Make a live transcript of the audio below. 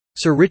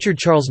Sir Richard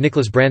Charles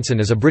Nicholas Branson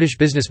is a British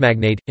business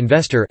magnate,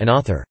 investor, and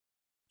author.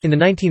 In the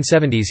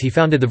 1970s he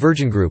founded the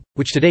Virgin Group,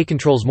 which today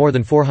controls more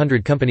than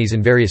 400 companies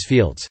in various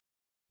fields.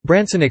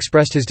 Branson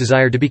expressed his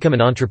desire to become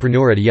an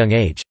entrepreneur at a young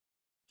age.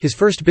 His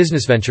first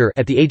business venture,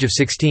 at the age of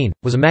 16,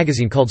 was a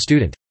magazine called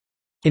Student.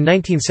 In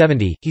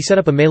 1970, he set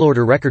up a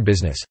mail-order record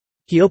business.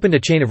 He opened a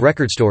chain of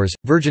record stores,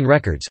 Virgin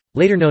Records,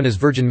 later known as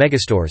Virgin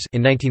Megastores,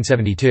 in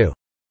 1972.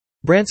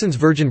 Branson's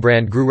Virgin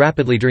brand grew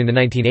rapidly during the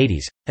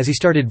 1980s, as he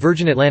started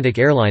Virgin Atlantic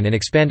airline and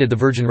expanded the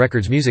Virgin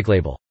Records music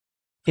label.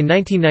 In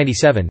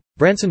 1997,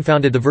 Branson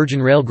founded the Virgin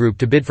Rail Group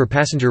to bid for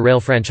passenger rail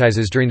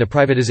franchises during the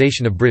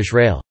privatisation of British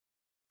Rail.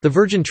 The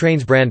Virgin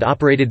Trains brand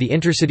operated the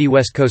InterCity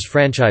West Coast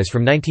franchise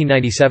from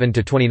 1997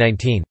 to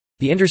 2019,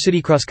 the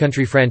InterCity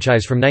CrossCountry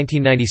franchise from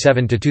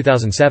 1997 to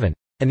 2007,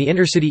 and the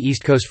InterCity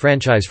East Coast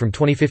franchise from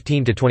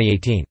 2015 to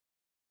 2018.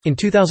 In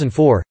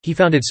 2004, he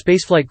founded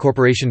spaceflight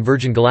corporation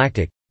Virgin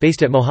Galactic,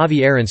 based at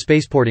Mojave Air and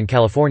Spaceport in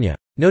California,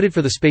 noted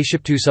for the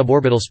SpaceShipTwo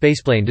suborbital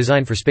spaceplane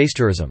designed for space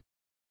tourism.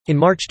 In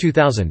March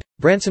 2000,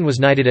 Branson was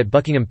knighted at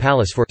Buckingham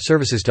Palace for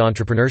services to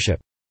entrepreneurship.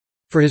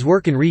 For his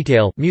work in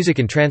retail, music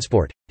and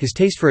transport, his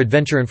taste for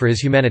adventure and for his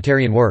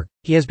humanitarian work,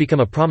 he has become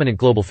a prominent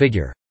global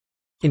figure.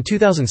 In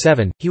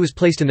 2007, he was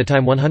placed in the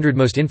Time 100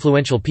 Most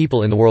Influential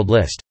People in the World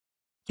list.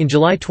 In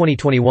July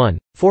 2021,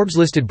 Forbes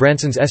listed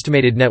Branson's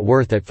estimated net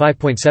worth at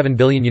 $5.7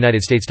 billion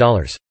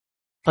US.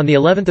 On the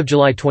 11th of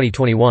July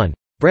 2021,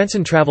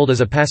 Branson traveled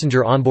as a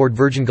passenger on board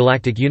Virgin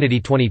Galactic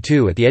Unity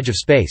 22 at the edge of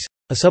space,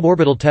 a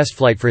suborbital test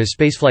flight for his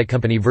spaceflight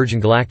company Virgin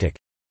Galactic.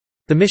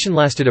 The mission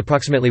lasted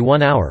approximately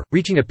 1 hour,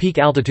 reaching a peak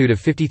altitude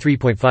of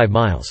 53.5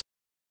 miles.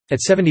 At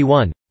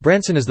 71,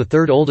 Branson is the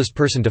third oldest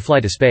person to fly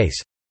to space.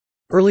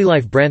 Early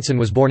life: Branson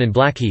was born in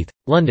Blackheath,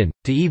 London,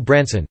 to Eve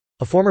Branson,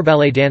 a former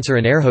ballet dancer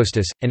and air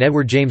hostess, and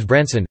Edward James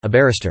Branson, a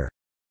barrister.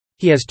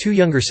 He has two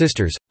younger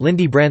sisters,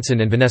 Lindy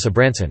Branson and Vanessa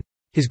Branson.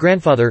 His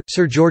grandfather,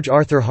 Sir George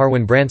Arthur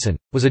Harwin Branson,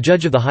 was a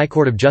judge of the High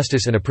Court of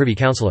Justice and a Privy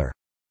Councillor.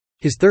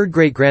 His third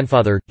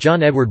great-grandfather,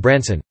 John Edward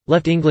Branson,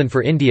 left England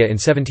for India in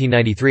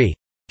 1793.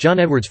 John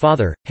Edward's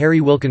father,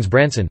 Harry Wilkins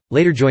Branson,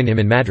 later joined him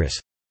in Madras.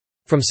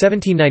 From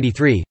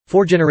 1793,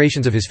 4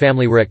 generations of his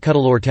family were at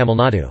Cuddalore, Tamil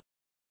Nadu.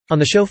 On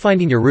the show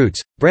Finding Your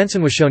Roots,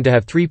 Branson was shown to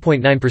have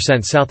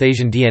 3.9% South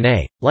Asian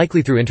DNA,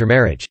 likely through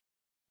intermarriage.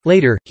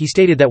 Later, he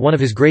stated that one of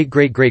his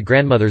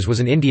great-great-great-grandmothers was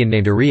an Indian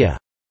named Ariya.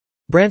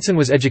 Branson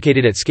was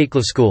educated at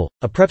Skatecliff School,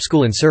 a prep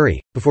school in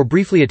Surrey, before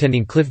briefly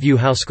attending Cliffview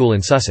House School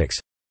in Sussex.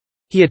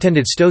 He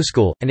attended Stowe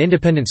School, an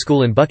independent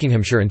school in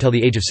Buckinghamshire, until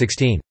the age of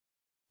 16.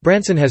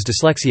 Branson has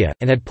dyslexia,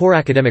 and had poor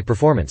academic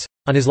performance.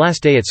 On his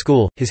last day at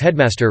school, his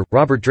headmaster,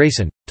 Robert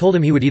Drayson, told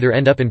him he would either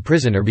end up in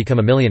prison or become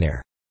a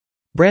millionaire.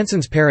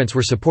 Branson's parents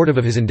were supportive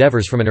of his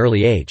endeavors from an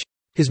early age.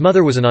 His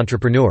mother was an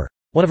entrepreneur.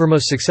 One of her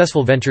most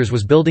successful ventures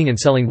was building and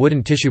selling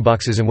wooden tissue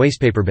boxes and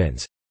wastepaper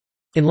bins.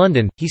 In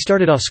London, he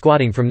started off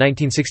squatting from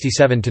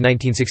 1967 to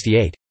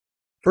 1968.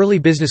 Early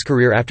business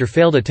career: after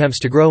failed attempts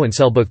to grow and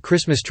sell both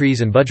Christmas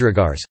trees and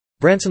budgerigars,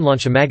 Branson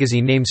launched a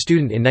magazine named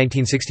Student in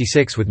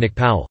 1966 with Nick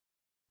Powell.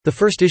 The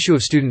first issue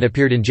of Student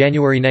appeared in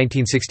January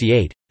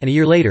 1968, and a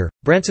year later,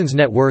 Branson's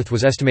net worth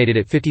was estimated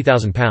at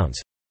 £50,000.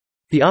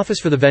 The office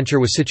for the venture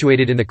was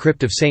situated in the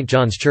crypt of St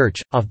John's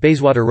Church, off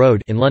Bayswater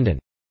Road, in London.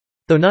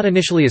 Though not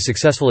initially as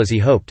successful as he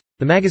hoped,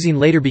 the magazine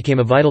later became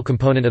a vital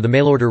component of the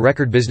mail-order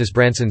record business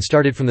Branson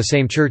started from the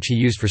same church he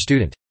used for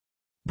Student.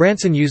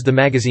 Branson used the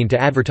magazine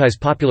to advertise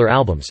popular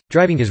albums,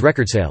 driving his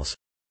record sales.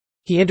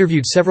 He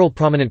interviewed several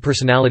prominent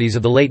personalities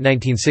of the late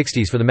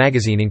 1960s for the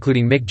magazine,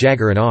 including Mick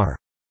Jagger and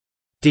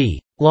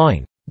R.D.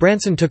 Laing.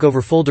 Branson took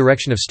over full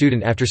direction of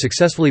Student after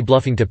successfully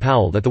bluffing to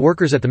Powell that the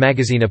workers at the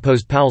magazine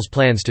opposed Powell's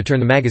plans to turn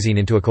the magazine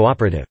into a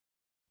cooperative.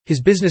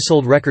 His business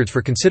sold records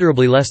for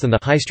considerably less than the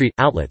high street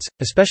outlets,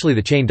 especially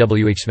the chain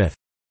W. H. Smith.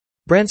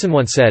 Branson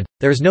once said,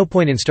 "There is no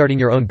point in starting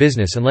your own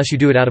business unless you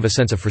do it out of a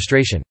sense of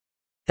frustration."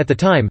 At the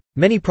time,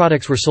 many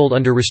products were sold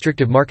under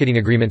restrictive marketing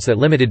agreements that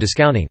limited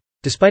discounting,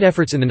 despite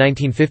efforts in the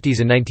 1950s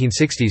and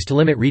 1960s to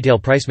limit retail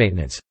price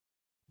maintenance.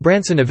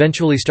 Branson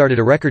eventually started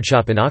a record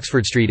shop in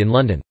Oxford Street in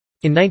London.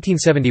 In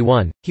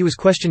 1971, he was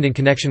questioned in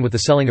connection with the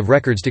selling of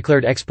records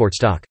declared export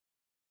stock.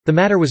 The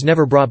matter was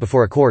never brought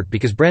before a court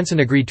because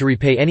Branson agreed to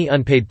repay any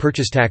unpaid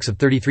purchase tax of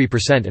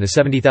 33% and a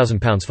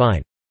 £70,000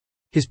 fine.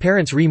 His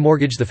parents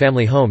re-mortgaged the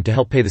family home to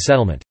help pay the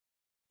settlement.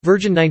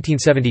 Virgin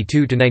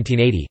 1972 to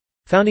 1980.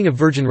 Founding of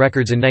Virgin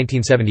Records in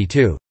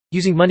 1972.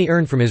 Using money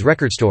earned from his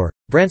record store,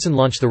 Branson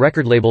launched the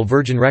record label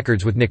Virgin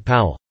Records with Nick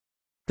Powell.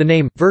 The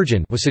name,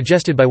 Virgin, was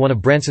suggested by one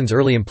of Branson's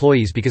early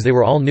employees because they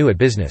were all new at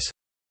business.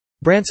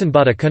 Branson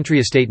bought a country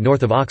estate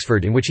north of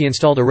Oxford in which he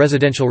installed a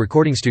residential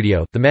recording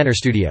studio, the Manor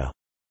Studio.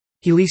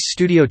 He leased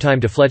studio time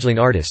to fledgling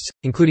artists,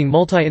 including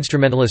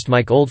multi-instrumentalist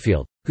Mike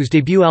Oldfield, whose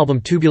debut album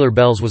Tubular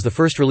Bells was the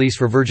first release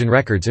for Virgin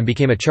Records and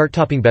became a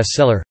chart-topping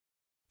bestseller.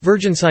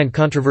 Virgin signed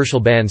controversial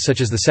bands such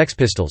as the Sex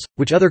Pistols,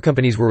 which other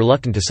companies were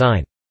reluctant to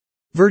sign.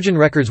 Virgin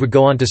Records would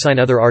go on to sign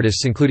other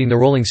artists including the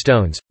Rolling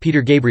Stones,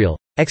 Peter Gabriel,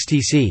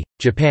 XTC,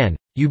 Japan,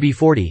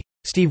 UB40,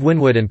 Steve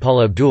Winwood and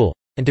Paula Abdul,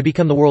 and to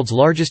become the world's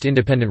largest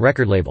independent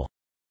record label.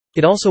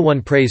 It also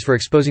won praise for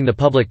exposing the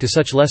public to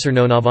such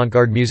lesser-known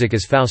avant-garde music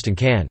as Faust and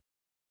Can.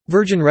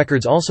 Virgin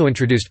Records also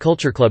introduced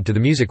Culture Club to the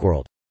music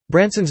world.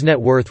 Branson's net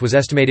worth was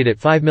estimated at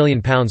 £5 million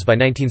by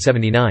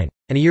 1979,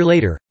 and a year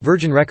later,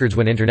 Virgin Records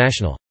went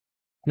international.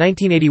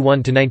 1981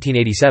 to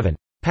 1987.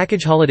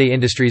 Package holiday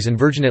industries and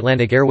Virgin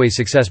Atlantic Airways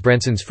success.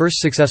 Branson's first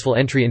successful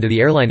entry into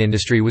the airline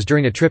industry was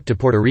during a trip to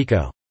Puerto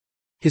Rico.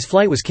 His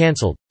flight was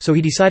cancelled, so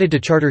he decided to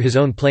charter his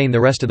own plane the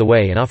rest of the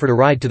way and offered a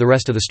ride to the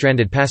rest of the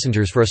stranded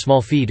passengers for a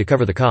small fee to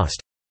cover the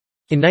cost.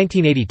 In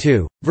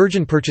 1982,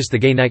 Virgin purchased the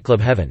gay nightclub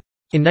Heaven.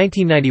 In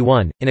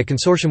 1991, in a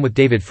consortium with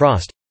David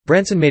Frost,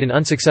 Branson made an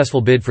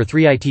unsuccessful bid for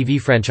 3 ITV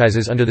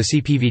franchises under the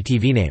CPV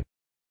TV name.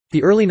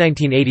 The early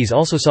 1980s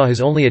also saw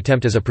his only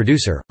attempt as a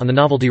producer, on the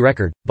novelty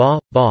record, Ba,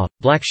 Ba,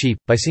 Black Sheep,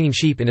 by Singing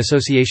Sheep in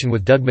association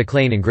with Doug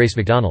McLean and Grace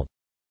McDonald.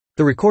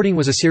 The recording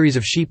was a series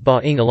of sheep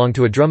baa-ing along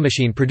to a drum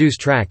machine-produced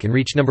track and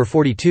reached number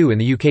 42 in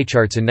the UK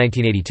charts in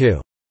 1982.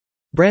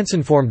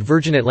 Branson formed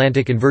Virgin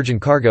Atlantic and Virgin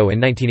Cargo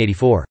in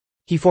 1984.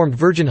 He formed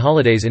Virgin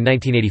Holidays in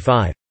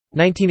 1985.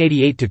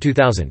 1988 to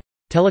 2000.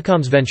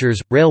 Telecoms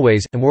Ventures,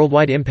 Railways, and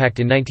Worldwide Impact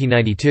in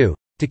 1992.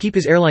 To keep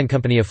his airline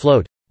company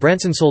afloat,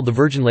 Branson sold the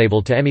Virgin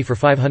label to EMI for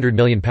 £500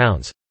 million.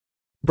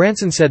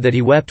 Branson said that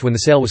he wept when the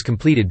sale was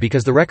completed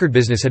because the record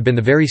business had been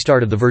the very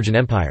start of the Virgin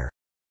Empire.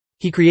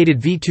 He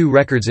created V2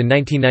 Records in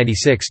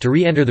 1996 to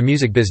re-enter the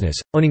music business,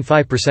 owning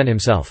 5%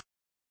 himself.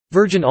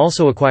 Virgin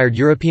also acquired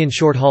European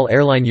short-haul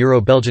airline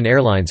Euro-Belgian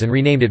Airlines and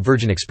renamed it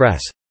Virgin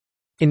Express.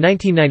 In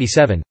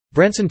 1997,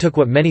 Branson took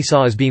what many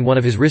saw as being one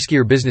of his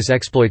riskier business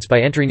exploits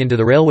by entering into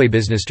the railway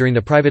business during the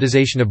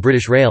privatisation of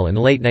British Rail in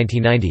the late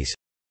 1990s.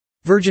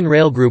 Virgin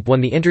Rail Group won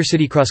the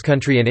InterCity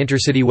CrossCountry and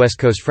InterCity West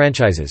Coast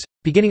franchises,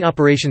 beginning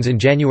operations in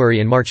January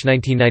and March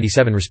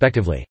 1997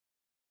 respectively.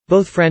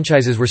 Both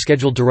franchises were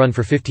scheduled to run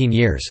for 15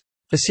 years.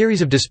 A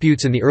series of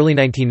disputes in the early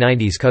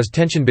 1990s caused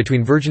tension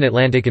between Virgin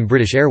Atlantic and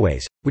British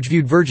Airways, which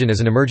viewed Virgin as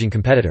an emerging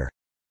competitor.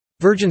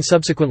 Virgin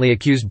subsequently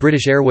accused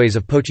British Airways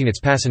of poaching its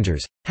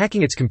passengers,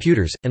 hacking its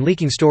computers, and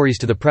leaking stories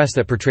to the press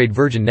that portrayed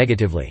Virgin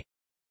negatively.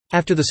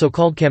 After the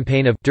so-called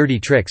campaign of dirty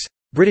tricks,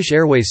 British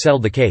Airways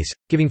settled the case,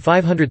 giving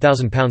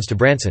 £500,000 to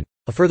Branson,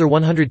 a further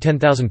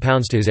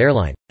 £110,000 to his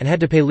airline, and had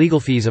to pay legal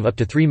fees of up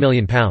to £3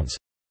 million.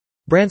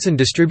 Branson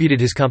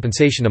distributed his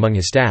compensation among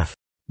his staff.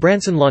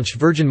 Branson launched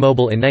Virgin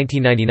Mobile in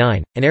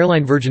 1999, and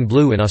airline Virgin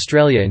Blue in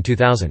Australia in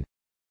 2000.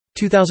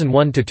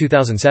 2001 to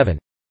 2007.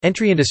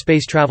 Entry into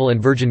space travel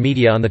and Virgin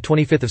Media. On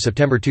 25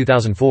 September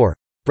 2004,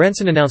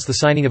 Branson announced the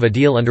signing of a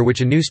deal under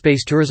which a new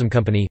space tourism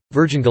company,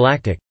 Virgin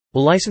Galactic,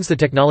 will license the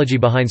technology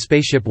behind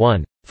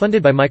SpaceShipTwo,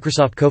 funded by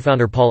Microsoft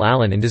co-founder Paul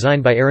Allen and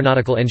designed by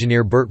aeronautical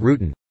engineer Burt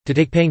Rutan, to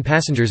take paying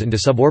passengers into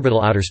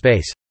suborbital outer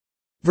space.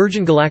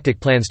 Virgin Galactic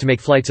plans to make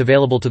flights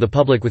available to the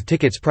public with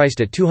tickets priced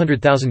at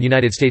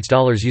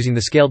 $200,000 using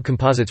the scaled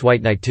composites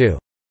White Knight 2.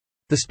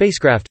 The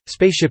spacecraft,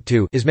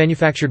 SpaceShipTwo, is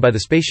manufactured by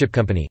the Spaceship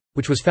Company,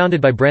 which was founded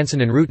by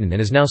Branson and Rutan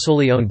and is now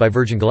solely owned by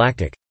Virgin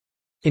Galactic.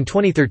 In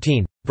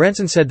 2013,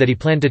 Branson said that he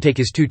planned to take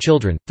his 2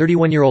 children,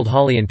 31-year-old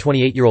Holly and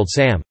 28-year-old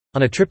Sam,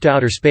 on a trip to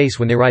outer space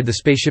when they ride the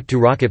SpaceShipTwo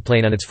rocket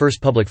plane on its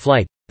first public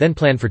flight, then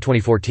planned for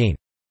 2014.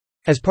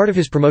 As part of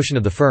his promotion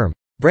of the firm,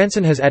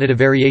 Branson has added a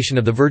variation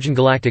of the Virgin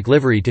Galactic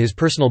livery to his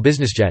personal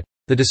business jet,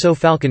 the Dassault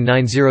Falcon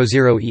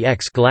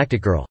 900EX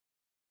Galactic Girl.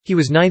 He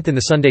was 9th in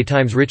the Sunday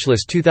Times Rich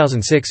List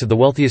 2006 of the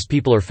wealthiest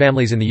people or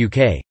families in the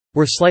UK,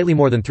 worth slightly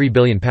more than £3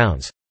 billion.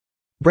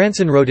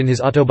 Branson wrote in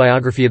his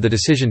autobiography of the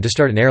decision to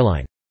start an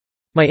airline,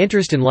 "My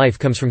interest in life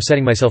comes from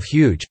setting myself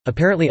huge,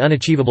 apparently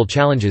unachievable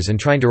challenges and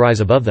trying to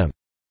rise above them.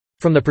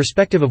 From the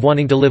perspective of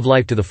wanting to live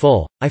life to the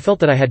full, I felt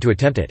that I had to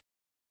attempt it."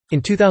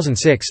 In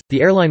 2006,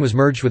 the airline was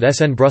merged with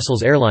SN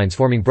Brussels Airlines,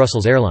 forming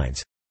Brussels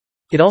Airlines.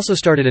 It also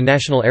started a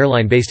national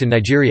airline based in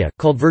Nigeria,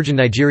 called Virgin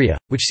Nigeria,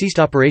 which ceased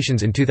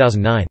operations in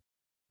 2009.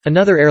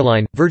 Another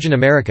airline, Virgin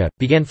America,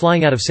 began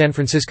flying out of San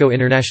Francisco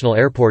International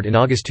Airport in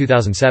August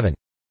 2007.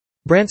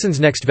 Branson's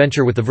next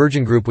venture with the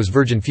Virgin Group was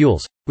Virgin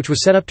Fuels, which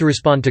was set up to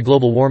respond to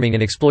global warming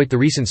and exploit the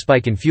recent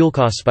spike in fuel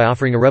costs by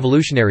offering a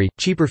revolutionary,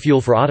 cheaper fuel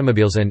for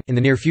automobiles and, in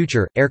the near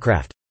future,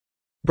 aircraft.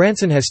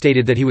 Branson has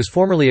stated that he was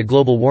formerly a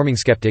global warming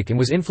skeptic and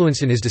was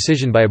influenced in his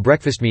decision by a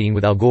breakfast meeting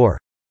with Al Gore.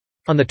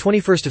 On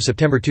 21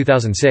 September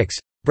 2006,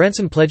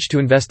 Branson pledged to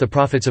invest the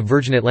profits of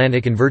Virgin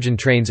Atlantic and Virgin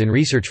Trains in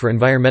research for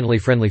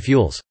environmentally friendly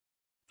fuels.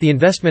 The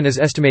investment is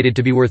estimated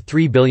to be worth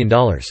 $3 billion.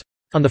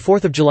 On 4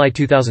 July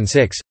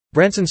 2006,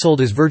 Branson sold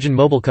his Virgin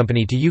Mobile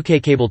company to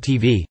UK cable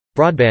TV,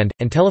 broadband,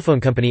 and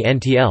telephone company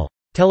NTL,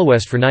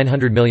 Telewest for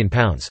 £900 million.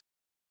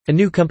 A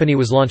new company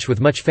was launched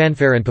with much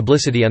fanfare and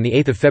publicity on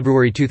 8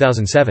 February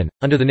 2007,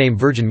 under the name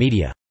Virgin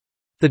Media.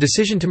 The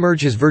decision to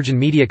merge his Virgin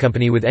Media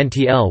company with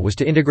NTL was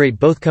to integrate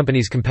both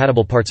companies'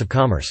 compatible parts of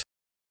commerce.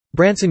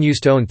 Branson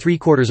used to own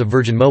 3/4 of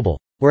Virgin Mobile,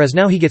 whereas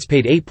now he gets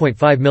paid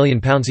 £8.5 million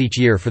each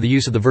year for the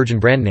use of the Virgin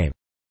brand name.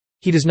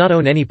 He does not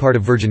own any part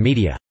of Virgin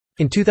Media.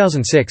 In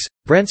 2006,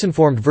 Branson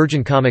formed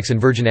Virgin Comics and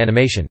Virgin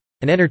Animation,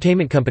 an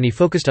entertainment company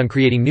focused on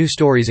creating new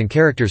stories and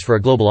characters for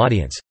a global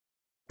audience.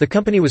 The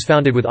company was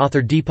founded with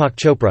author Deepak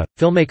Chopra,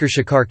 filmmaker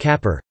Shekhar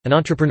Kapur, and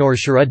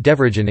entrepreneurs Sharad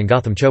Devarajan and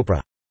Gautam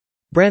Chopra.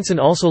 Branson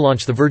also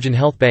launched the Virgin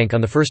Health Bank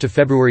on 1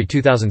 February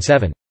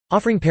 2007,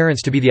 offering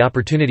parents to be the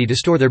opportunity to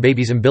store their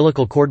baby's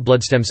umbilical cord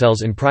blood stem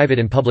cells in private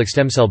and public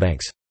stem cell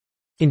banks.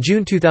 In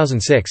June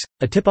 2006,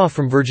 a tip-off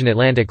from Virgin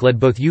Atlantic led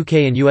both UK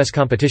and US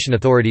competition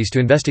authorities to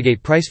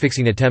investigate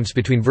price-fixing attempts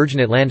between Virgin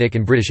Atlantic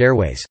and British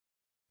Airways.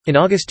 In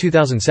August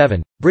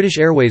 2007, British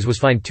Airways was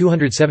fined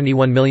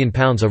 £271 million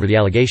over the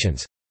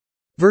allegations.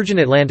 Virgin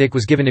Atlantic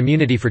was given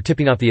immunity for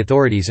tipping off the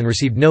authorities and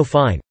received no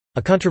fine,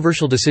 a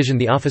controversial decision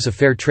the Office of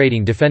Fair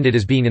Trading defended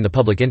as being in the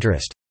public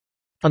interest.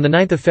 On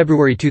 9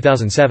 February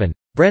 2007,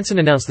 Branson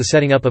announced the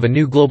setting up of a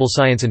new global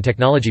science and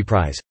technology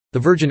prize, the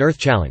Virgin Earth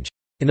Challenge,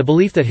 in the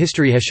belief that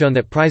history has shown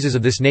that prizes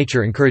of this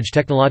nature encourage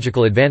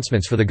technological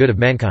advancements for the good of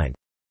mankind.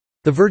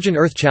 The Virgin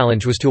Earth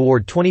Challenge was to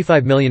award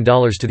 $25 million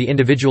to the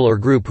individual or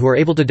group who are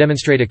able to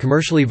demonstrate a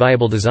commercially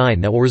viable design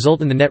that will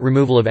result in the net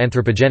removal of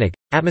anthropogenic,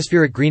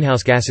 atmospheric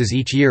greenhouse gases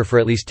each year for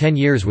at least 10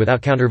 years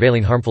without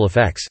countervailing harmful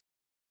effects.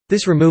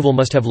 This removal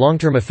must have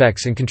long-term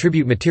effects and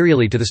contribute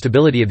materially to the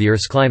stability of the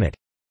Earth's climate.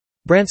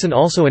 Branson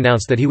also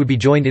announced that he would be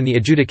joined in the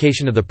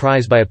adjudication of the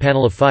prize by a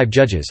panel of 5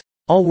 judges,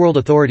 all world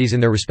authorities in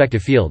their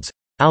respective fields: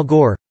 Al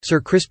Gore, Sir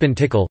Crispin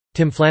Tickle,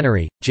 Tim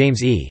Flannery,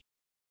 James E.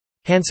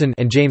 Hansen,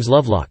 and James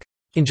Lovelock.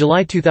 In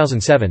July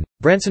 2007,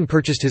 Branson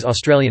purchased his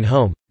Australian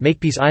home,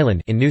 Makepeace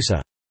Island, in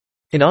Noosa.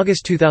 In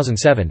August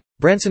 2007,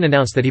 Branson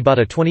announced that he bought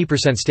a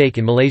 20% stake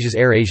in Malaysia's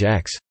Air Asia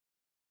X.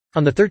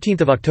 On 13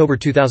 October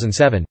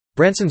 2007,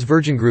 Branson's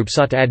Virgin Group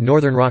sought to add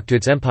Northern Rock to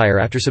its empire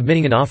after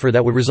submitting an offer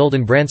that would result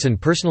in Branson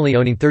personally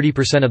owning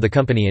 30% of the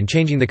company and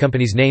changing the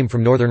company's name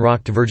from Northern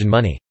Rock to Virgin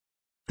Money.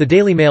 The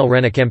Daily Mail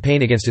ran a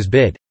campaign against his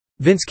bid.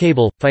 Vince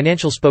Cable,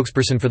 financial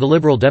spokesperson for the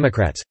Liberal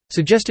Democrats,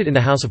 suggested in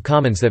the House of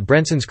Commons that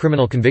Branson's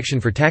criminal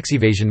conviction for tax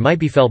evasion might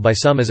be felt by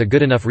some as a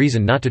good enough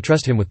reason not to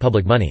trust him with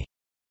public money.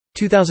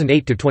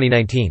 2008 to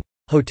 2019.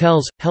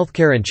 Hotels,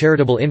 healthcare and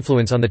charitable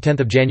influence. On 10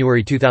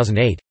 January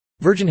 2008,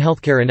 Virgin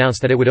Healthcare announced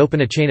that it would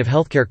open a chain of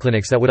healthcare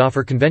clinics that would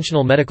offer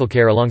conventional medical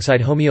care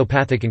alongside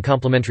homeopathic and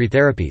complementary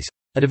therapies,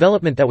 a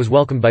development that was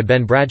welcomed by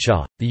Ben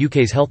Bradshaw, the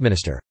UK's health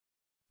minister.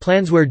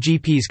 Plans where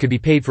GPs could be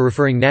paid for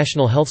referring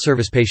National Health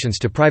Service patients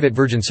to private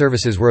Virgin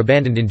services were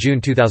abandoned in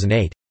June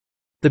 2008.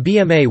 The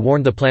BMA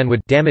warned the plan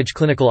would damage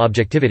clinical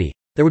objectivity.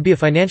 There would be a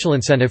financial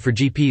incentive for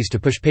GPs to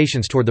push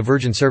patients toward the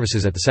Virgin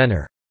services at the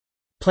centre.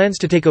 Plans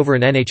to take over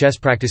an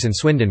NHS practice in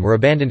Swindon were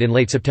abandoned in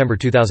late September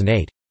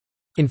 2008.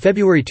 In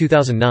February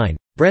 2009,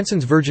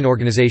 Branson's Virgin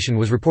organization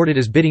was reported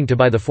as bidding to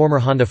buy the former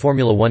Honda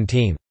Formula One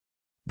team.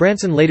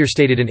 Branson later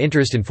stated an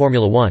interest in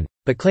Formula One,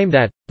 but claimed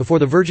that, before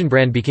the Virgin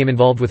brand became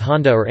involved with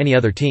Honda or any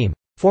other team,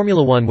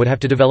 Formula One would have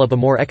to develop a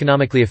more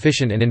economically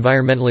efficient and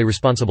environmentally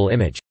responsible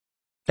image.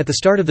 At the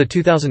start of the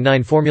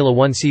 2009 Formula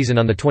One season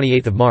on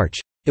 28 March,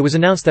 it was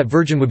announced that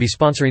Virgin would be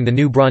sponsoring the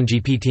new Brawn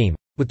GP team,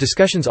 with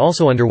discussions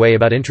also underway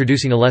about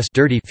introducing a less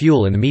dirty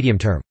fuel in the medium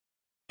term.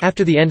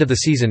 After the end of the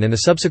season and the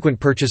subsequent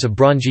purchase of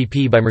Brawn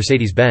GP by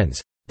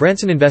Mercedes-Benz,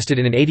 Branson invested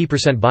in an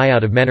 80%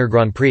 buyout of Manor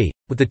Grand Prix,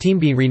 with the team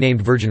being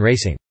renamed Virgin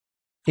Racing.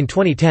 In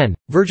 2010,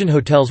 Virgin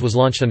Hotels was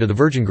launched under the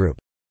Virgin Group.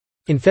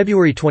 In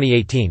February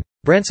 2018,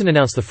 Branson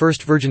announced the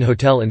first Virgin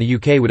hotel in the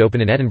UK would open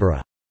in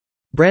Edinburgh.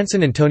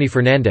 Branson and Tony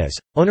Fernandez,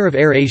 owner of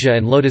Air Asia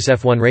and Lotus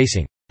F1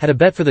 Racing, had a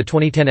bet for the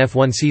 2010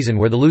 F1 season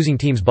where the losing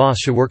team's boss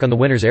should work on the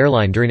winner's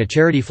airline during a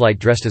charity flight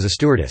dressed as a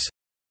stewardess.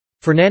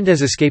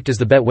 Fernandez escaped as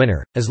the bet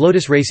winner, as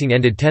Lotus Racing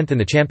ended 10th in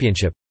the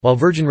championship, while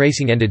Virgin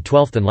Racing ended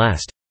 12th and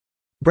last.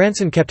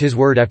 Branson kept his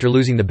word after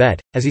losing the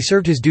bet, as he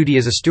served his duty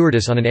as a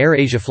stewardess on an Air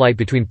Asia flight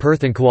between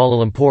Perth and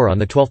Kuala Lumpur on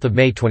 12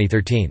 May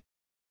 2013.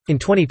 In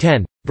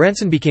 2010,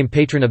 Branson became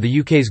patron of the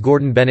UK's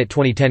Gordon Bennett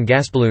 2010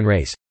 gas balloon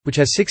race, which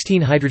has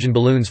 16 hydrogen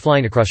balloons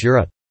flying across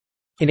Europe.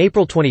 In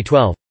April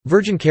 2012,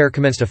 Virgin Care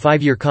commenced a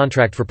 5-year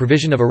contract for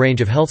provision of a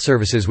range of health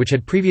services which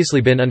had previously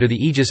been under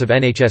the aegis of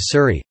NHS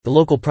Surrey, the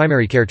local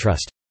primary care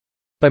trust.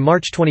 By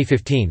March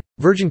 2015,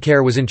 Virgin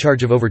Care was in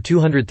charge of over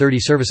 230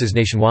 services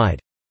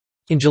nationwide.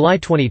 In July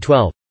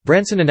 2012,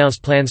 Branson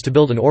announced plans to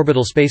build an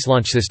orbital space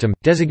launch system,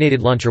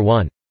 designated Launcher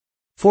 1.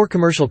 4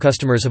 commercial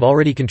customers have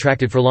already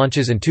contracted for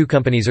launches and 2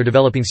 companies are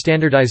developing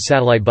standardized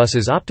satellite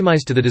buses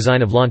optimized to the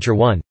design of Launcher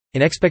 1,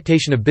 in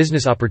expectation of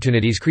business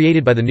opportunities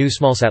created by the new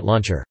smallsat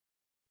launcher.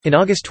 In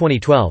August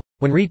 2012,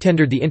 when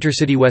re-tendered, the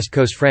InterCity West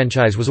Coast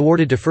franchise was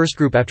awarded to First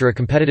Group after a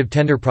competitive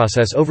tender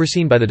process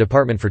overseen by the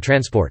Department for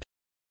Transport.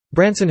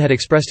 Branson had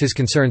expressed his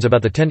concerns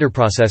about the tender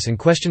process and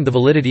questioned the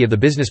validity of the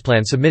business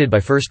plan submitted by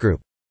First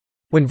Group.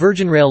 When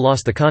Virgin Rail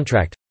lost the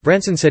contract,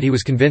 Branson said he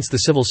was convinced the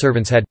civil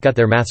servants had got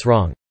their maths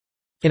wrong.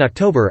 In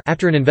October,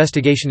 after an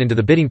investigation into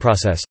the bidding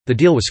process, the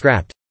deal was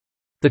scrapped.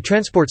 The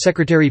Transport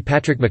Secretary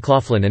Patrick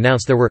McLaughlin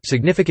announced there were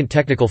significant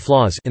technical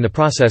flaws in the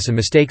process and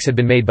mistakes had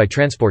been made by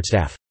transport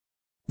staff.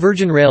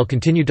 Virgin Rail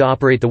continued to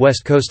operate the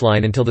West Coast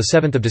line until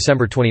 7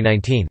 December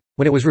 2019,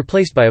 when it was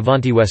replaced by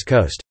Avanti West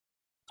Coast.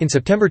 In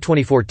September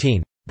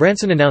 2014,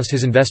 Branson announced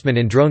his investment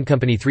in drone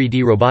company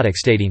 3D Robotics,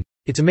 stating,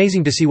 "It's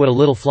amazing to see what a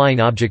little flying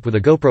object with a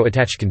GoPro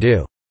attached can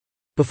do.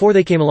 Before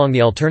they came along,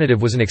 the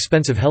alternative was an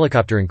expensive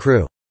helicopter and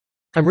crew.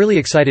 I'm really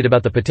excited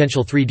about the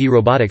potential 3D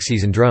Robotics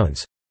sees in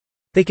drones."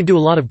 They can do a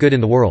lot of good in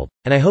the world,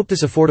 and I hope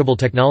this affordable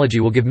technology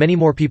will give many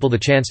more people the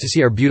chance to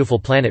see our beautiful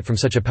planet from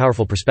such a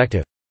powerful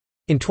perspective.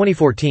 In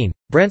 2014,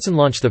 Branson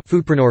launched the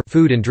Foodpreneur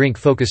food and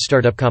drink-focused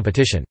startup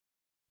competition.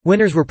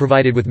 Winners were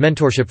provided with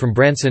mentorship from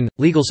Branson,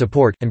 legal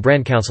support, and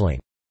brand counseling.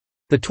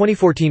 The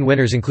 2014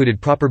 winners included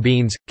Proper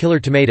Beans, Killer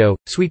Tomato,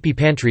 Sweet Pea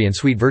Pantry and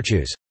Sweet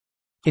Virtues.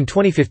 In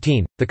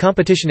 2015, the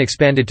competition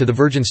expanded to the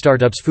Virgin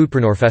Startups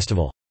Foodpreneur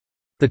Festival.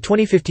 The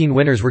 2015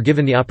 winners were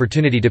given the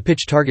opportunity to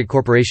pitch target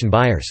corporation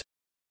buyers.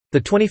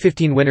 The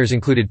 2015 winners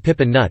included Pip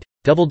and Nut,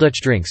 Double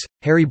Dutch Drinks,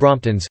 Harry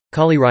Bromptons,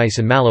 Collie Rice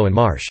and Mallow and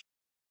Marsh.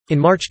 In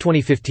March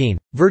 2015,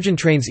 Virgin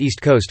Trains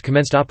East Coast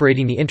commenced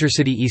operating the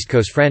InterCity East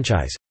Coast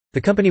franchise.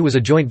 The company was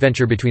a joint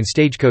venture between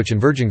Stagecoach and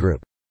Virgin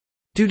Group.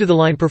 Due to the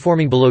line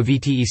performing below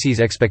VTEC's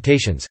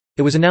expectations,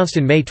 it was announced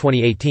in May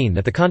 2018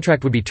 that the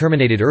contract would be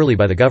terminated early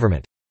by the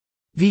government.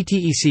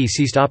 VTEC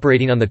ceased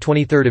operating on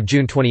 23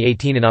 June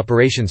 2018 and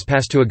operations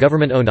passed to a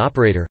government-owned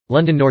operator,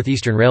 London North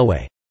Eastern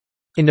Railway.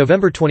 In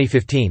November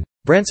 2015,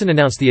 Branson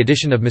announced the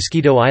addition of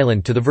Mosquito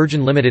Island to the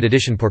Virgin Limited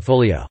Edition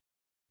portfolio.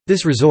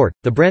 This resort,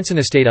 the Branson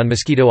Estate on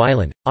Mosquito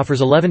Island,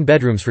 offers 11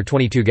 bedrooms for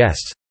 22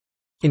 guests.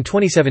 In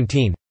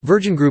 2017,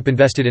 Virgin Group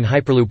invested in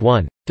Hyperloop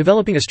One,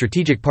 developing a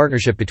strategic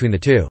partnership between the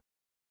two.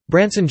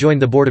 Branson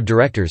joined the board of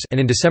directors and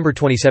in December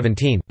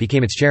 2017,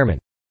 became its chairman.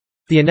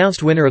 The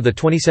announced winner of the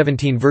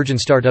 2017 Virgin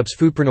Startups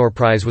Foodpreneur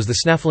Prize was the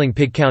Snaffling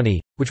Pig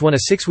County, which won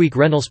a 6-week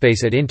rental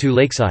space at Inn2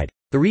 Lakeside,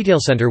 the retail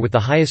center with the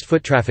highest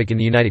foot traffic in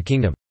the United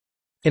Kingdom.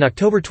 In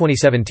October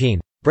 2017,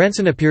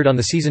 Branson appeared on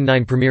the Season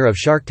 9 premiere of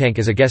Shark Tank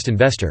as a guest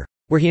investor,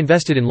 where he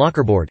invested in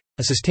Lockerboard,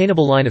 a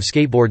sustainable line of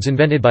skateboards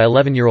invented by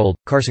 11-year-old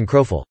Carson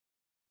Crofel.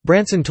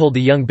 Branson told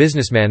the young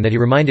businessman that he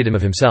reminded him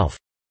of himself.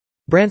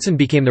 Branson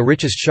became the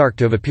richest shark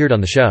to have appeared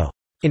on the show.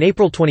 In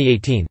April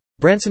 2018,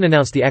 Branson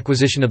announced the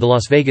acquisition of the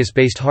Las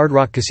Vegas-based Hard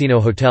Rock Casino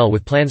Hotel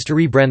with plans to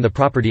rebrand the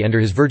property under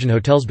his Virgin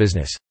Hotels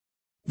business.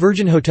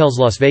 Virgin Hotels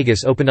Las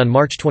Vegas opened on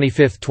March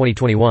 25,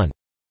 2021.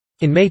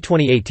 In May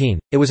 2018,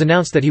 it was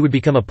announced that he would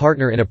become a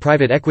partner in a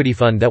private equity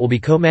fund that will be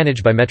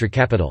co-managed by Metric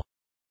Capital.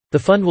 The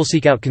fund will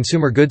seek out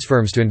consumer goods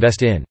firms to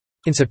invest in.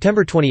 In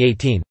September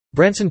 2018,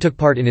 Branson took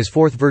part in his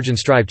 4th Virgin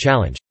Strive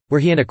Challenge, where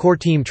he and a core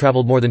team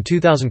traveled more than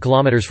 2,000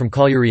 kilometers from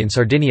Cagliari in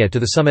Sardinia to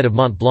the summit of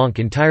Mont Blanc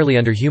entirely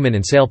under human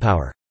and sail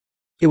power.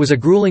 It was a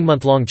grueling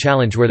month-long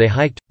challenge where they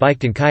hiked,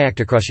 biked and kayaked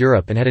across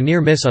Europe and had a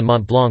near miss on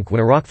Mont Blanc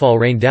when a rockfall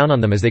rained down on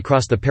them as they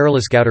crossed the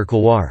perilous Gouter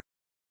Couloir.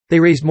 They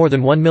raised more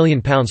than £1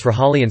 million for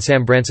Holly and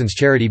Sam Branson's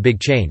charity Big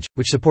Change,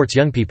 which supports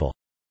young people.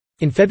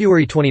 In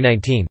February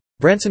 2019,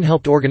 Branson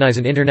helped organize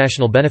an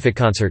international benefit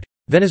concert,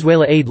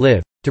 Venezuela Aid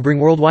Live, to bring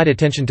worldwide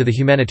attention to the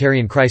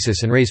humanitarian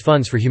crisis and raise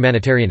funds for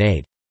humanitarian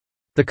aid.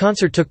 The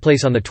concert took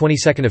place on the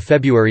 22nd of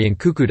February in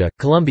Cúcuta,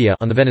 Colombia,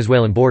 on the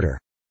Venezuelan border.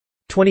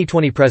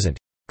 2020-present.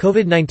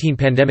 COVID-19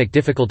 pandemic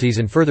difficulties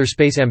and further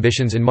space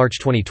ambitions. In March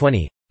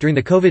 2020, during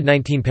the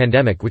COVID-19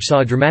 pandemic, which saw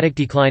a dramatic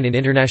decline in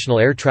international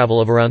air travel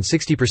of around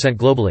 60%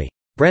 globally,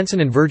 Branson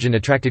and Virgin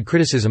attracted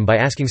criticism by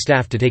asking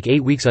staff to take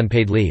 8 weeks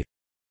unpaid leave.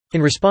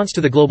 In response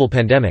to the global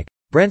pandemic,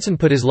 Branson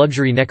put his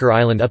luxury Necker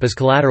Island up as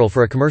collateral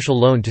for a commercial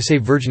loan to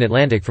save Virgin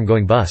Atlantic from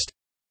going bust.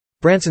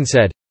 Branson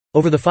said,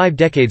 "Over the 5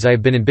 decades I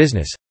have been in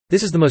business,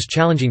 this is the most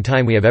challenging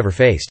time we have ever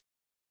faced.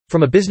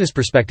 From a business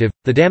perspective,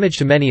 the damage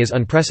to many is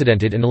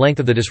unprecedented and the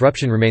length of the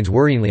disruption remains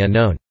worryingly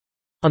unknown."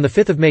 On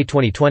 5 May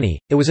 2020,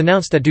 it was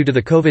announced that due to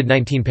the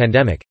COVID-19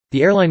 pandemic,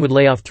 the airline would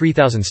lay off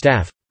 3,000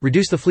 staff,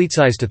 reduce the fleet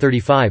size to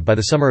 35 by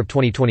the summer of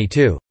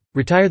 2022,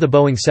 retire the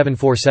Boeing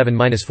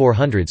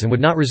 747-400s and would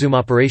not resume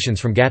operations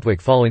from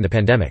Gatwick following the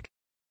pandemic.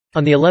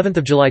 On the 11th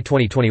of July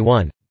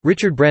 2021,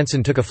 Richard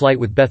Branson took a flight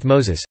with Beth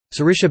Moses,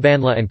 Sarisha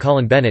Bandla and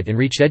Colin Bennett and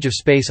reached edge of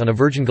space on a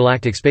Virgin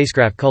Galactic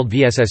spacecraft called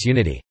VSS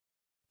Unity.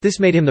 This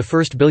made him the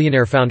first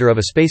billionaire founder of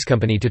a space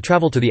company to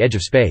travel to the edge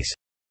of space.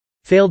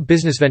 Failed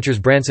business ventures.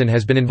 Branson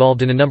has been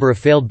involved in a number of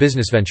failed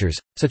business ventures,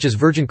 such as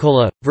Virgin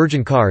Cola,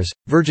 Virgin Cars,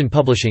 Virgin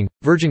Publishing,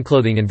 Virgin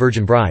Clothing and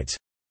Virgin Brides.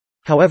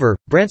 However,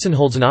 Branson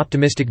holds an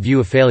optimistic view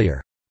of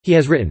failure. He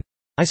has written,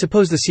 "I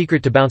suppose the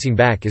secret to bouncing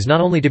back is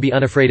not only to be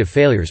unafraid of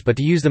failures but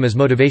to use them as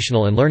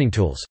motivational and learning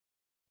tools.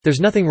 There's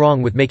nothing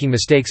wrong with making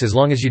mistakes as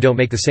long as you don't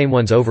make the same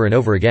ones over and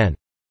over again."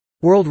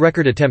 World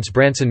record attempts.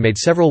 Branson made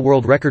several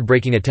world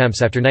record-breaking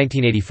attempts after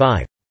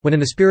 1985, when in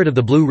the spirit of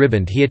the Blue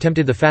Riband he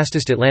attempted the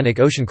fastest Atlantic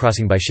Ocean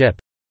crossing by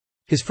ship.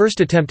 His first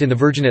attempt in the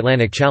Virgin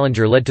Atlantic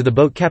Challenger led to the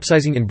boat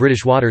capsizing in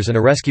British waters and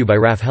a rescue by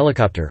RAF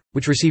helicopter,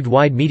 which received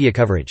wide media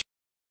coverage.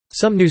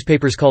 Some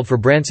newspapers called for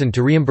Branson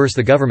to reimburse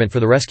the government for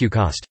the rescue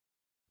cost.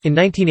 In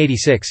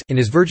 1986, in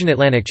his Virgin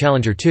Atlantic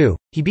Challenger 2,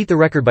 he beat the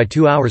record by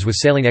 2 hours with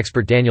sailing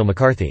expert Daniel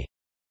McCarthy.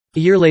 A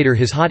year later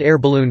his hot air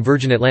balloon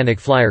Virgin Atlantic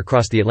Flyer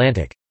crossed the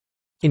Atlantic.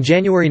 In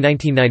January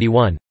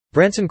 1991,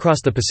 Branson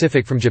crossed the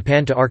Pacific from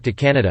Japan to Arctic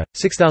Canada,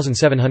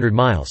 6,700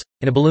 miles,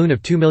 in a balloon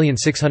of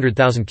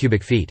 2,600,000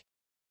 cubic feet.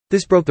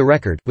 This broke the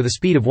record, with a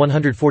speed of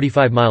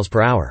 145 miles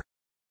per hour.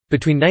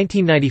 Between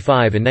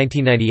 1995 and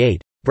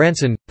 1998,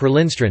 Branson, Per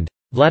Lindstrand,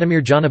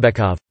 Vladimir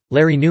Janabekov,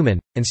 Larry Newman,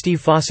 and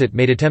Steve Fawcett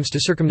made attempts to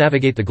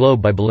circumnavigate the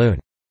globe by balloon.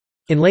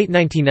 In late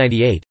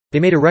 1998, they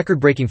made a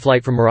record-breaking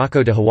flight from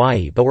Morocco to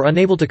Hawaii but were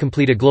unable to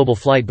complete a global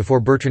flight before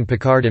Bertrand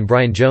Piccard and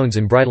Brian Jones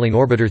embridling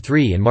Orbiter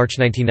 3 in March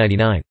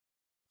 1999.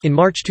 In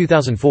March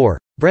 2004,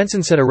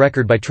 Branson set a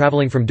record by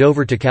traveling from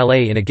Dover to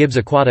Calais in a Gibbs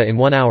Aquata in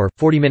 1 hour,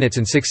 40 minutes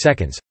and 6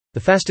 seconds, the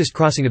fastest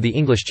crossing of the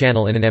English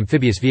Channel in an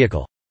amphibious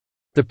vehicle.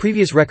 The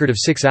previous record of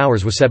 6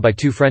 hours was set by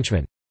two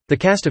Frenchmen. The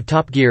cast of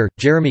Top Gear,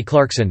 Jeremy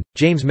Clarkson,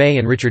 James May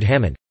and Richard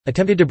Hammond,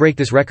 attempted to break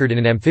this record in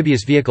an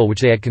amphibious vehicle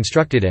which they had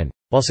constructed and,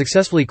 while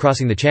successfully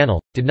crossing the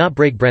channel, did not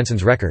break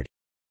Branson's record.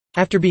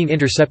 After being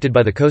intercepted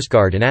by the Coast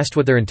Guard and asked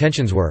what their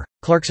intentions were,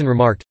 Clarkson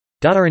remarked,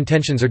 "Our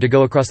intentions are to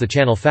go across the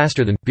channel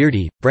faster than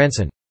Beardy,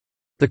 Branson."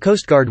 The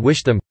Coast Guard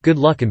wished them good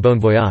luck and bon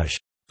voyage.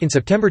 In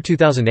September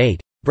 2008,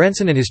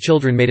 Branson and his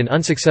children made an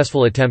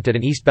unsuccessful attempt at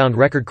an eastbound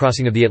record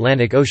crossing of the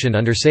Atlantic Ocean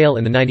under sail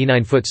in the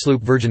 99-foot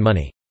sloop Virgin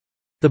Money.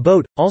 The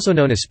boat, also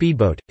known as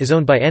Speedboat, is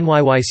owned by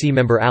NYYC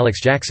member Alex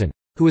Jackson,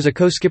 who was a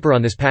co-skipper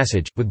on this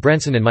passage, with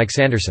Branson and Mike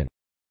Sanderson.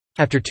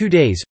 After 2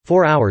 days,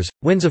 4 hours,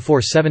 winds of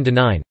force 7 to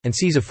 9, and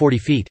seas of 40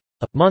 feet,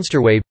 a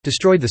monster wave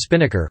destroyed the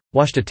spinnaker,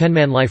 washed a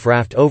 10-man life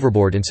raft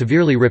overboard and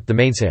severely ripped the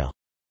mainsail.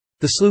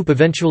 The sloop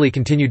eventually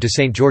continued to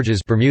St.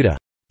 George's, Bermuda.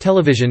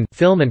 Television,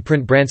 film and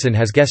print. Branson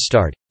has guest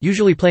starred,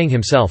 usually playing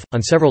himself,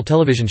 on several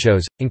television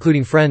shows,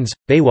 including Friends,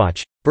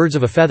 Baywatch, Birds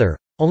of a Feather,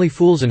 Only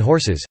Fools and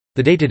Horses,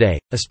 The Day Today,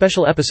 a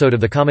special episode of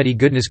the comedy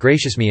Goodness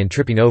Gracious Me and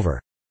Tripping Over.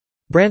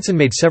 Branson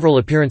made several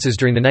appearances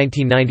during the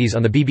 1990s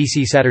on the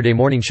BBC Saturday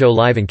morning show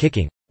Live and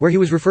Kicking, where he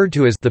was referred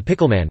to as the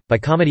Pickleman by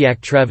comedy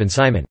act Trev and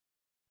Simon.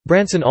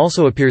 Branson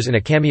also appears in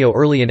a cameo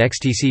early in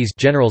XTC's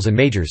Generals and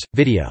Majors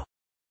video.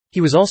 He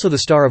was also the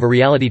star of a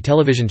reality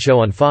television show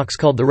on Fox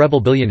called The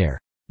Rebel Billionaire,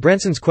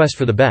 Branson's Quest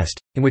for the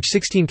Best, in which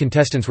 16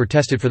 contestants were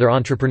tested for their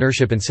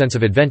entrepreneurship and sense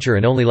of adventure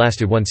and only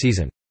lasted 1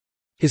 season.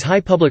 His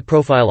high public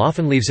profile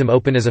often leaves him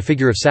open as a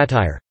figure of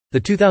satire. The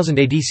 2000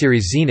 AD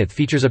series Zenith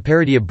features a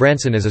parody of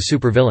Branson as a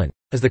supervillain,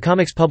 as the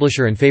comics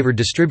publisher and favored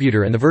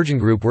distributor and the Virgin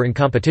Group were in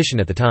competition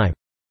at the time.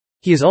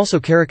 He is also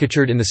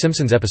caricatured in The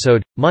Simpsons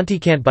episode, Monty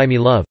Can't Buy Me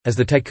Love, as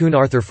the tycoon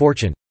Arthur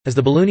Fortune, as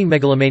the ballooning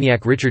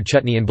megalomaniac Richard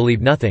Chutney in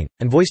Believe Nothing,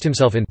 and voiced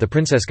himself in The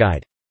Princess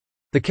Guide.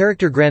 The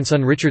character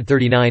grandson Richard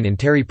 39 in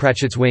Terry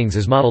Pratchett's Wings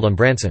is modeled on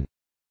Branson.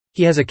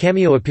 He has a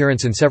cameo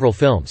appearance in several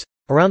films,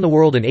 Around the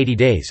World in 80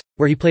 Days,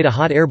 where he played a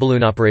hot air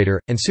balloon operator,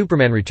 and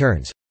Superman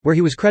Returns, where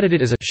he was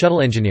credited as a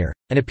shuttle engineer,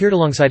 and appeared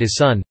alongside his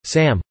son,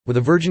 Sam, with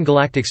a Virgin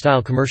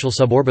Galactic-style commercial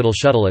suborbital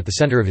shuttle at the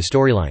center of his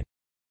storyline.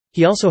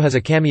 He also has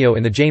a cameo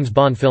in the James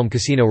Bond film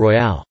Casino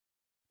Royale.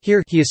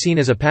 Here, he is seen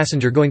as a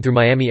passenger going through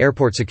Miami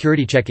airport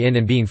security check-in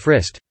and being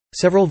frisked.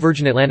 Several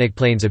Virgin Atlantic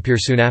planes appear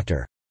soon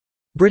after.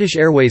 British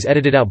Airways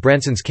edited out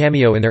Branson's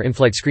cameo in their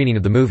in-flight screening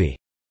of the movie.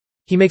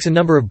 He makes a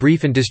number of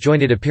brief and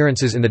disjointed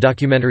appearances in the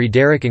documentary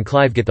Derek and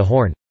Clive Get the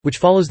Horn, which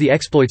follows the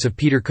exploits of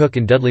Peter Cook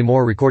and Dudley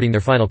Moore recording their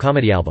final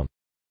comedy album.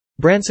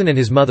 Branson and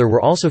his mother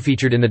were also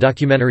featured in the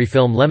documentary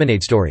film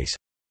Lemonade Stories.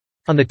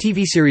 On the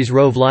TV series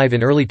Rove Live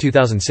in early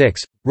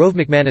 2006, Rove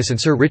McManus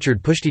and Sir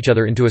Richard pushed each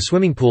other into a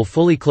swimming pool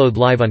fully clothed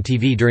live on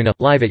TV during a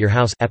Live at Your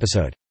House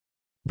episode.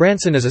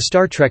 Branson is a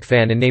Star Trek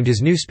fan and named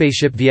his new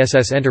spaceship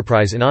VSS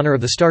Enterprise in honor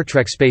of the Star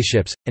Trek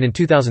spaceships, and in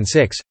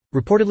 2006,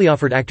 reportedly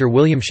offered actor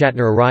William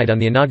Shatner a ride on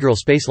the inaugural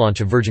space launch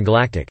of Virgin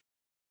Galactic.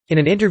 In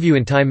an interview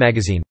in Time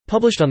magazine,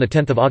 published on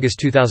 10 August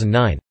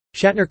 2009,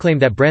 Shatner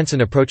claimed that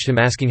Branson approached him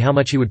asking how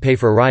much he would pay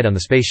for a ride on the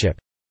spaceship.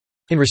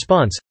 In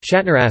response,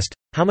 Shatner asked,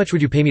 "How much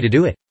would you pay me to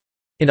do it?"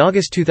 In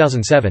August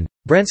 2007,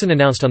 Branson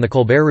announced on The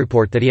Colbert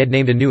Report that he had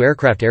named a new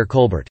aircraft Air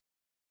Colbert.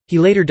 He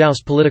later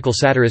doused political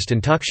satirist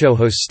and talk show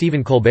host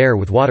Stephen Colbert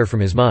with water from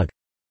his mug.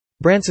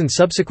 Branson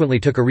subsequently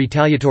took a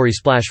retaliatory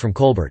splash from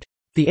Colbert.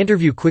 The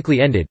interview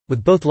quickly ended,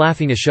 with both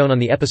laughing as shown on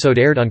the episode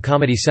aired on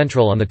Comedy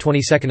Central on the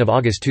 22nd of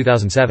August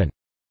 2007.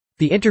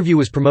 The interview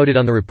was promoted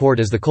on The Report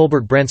as the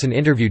Colbert-Branson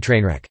interview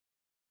trainwreck.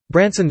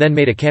 Branson then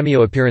made a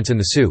cameo appearance in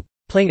The Soup,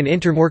 playing an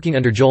intern working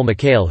under Joel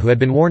McHale who had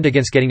been warned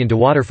against getting into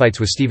water fights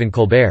with Stephen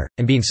Colbert,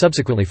 and being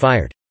subsequently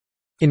fired.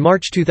 In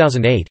March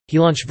 2008, he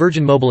launched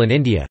Virgin Mobile in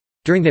India.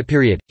 During that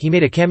period, he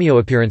made a cameo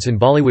appearance in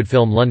Bollywood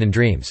film London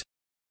Dreams.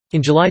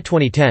 In July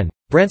 2010,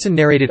 Branson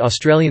narrated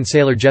Australian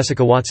sailor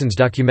Jessica Watson's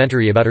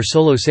documentary about her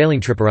solo sailing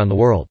trip around the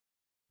world.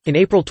 In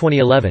April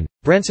 2011,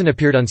 Branson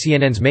appeared on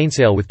CNN's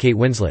Mainsail with Kate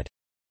Winslet.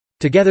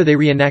 Together they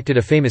reenacted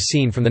a famous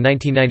scene from the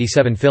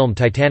 1997 film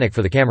Titanic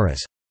for the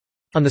cameras.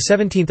 On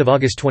 17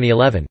 August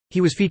 2011, he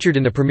was featured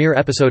in the premiere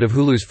episode of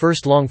Hulu's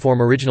first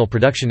long-form original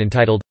production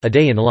entitled, A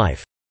Day in the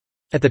Life.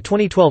 At the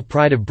 2012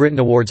 Pride of Britain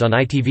Awards on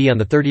ITV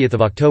on 30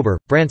 October,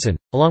 Branson,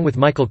 along with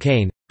Michael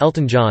Caine,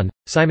 Elton John,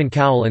 Simon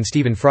Cowell and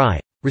Stephen Fry,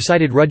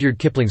 recited Rudyard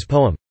Kipling's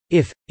poem,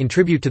 If, in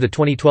tribute to the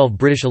 2012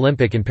 British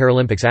Olympic and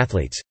Paralympics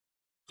athletes.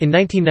 In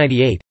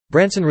 1998,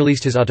 Branson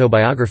released his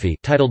autobiography,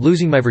 titled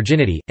Losing My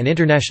Virginity, an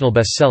international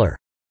bestseller.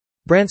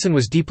 Branson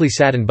was deeply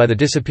saddened by the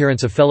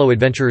disappearance of fellow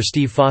adventurer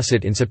Steve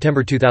Fawcett in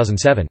September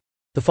 2007.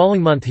 The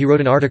following month he wrote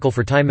an article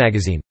for Time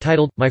magazine,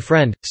 titled, My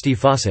Friend, Steve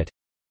Fawcett.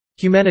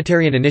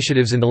 Humanitarian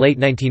initiatives. In the late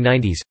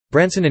 1990s,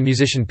 Branson and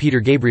musician Peter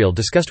Gabriel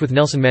discussed with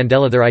Nelson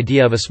Mandela their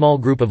idea of a small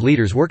group of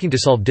leaders working to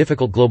solve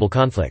difficult global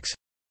conflicts.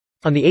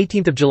 On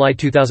 18 July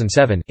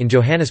 2007, in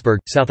Johannesburg,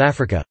 South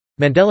Africa,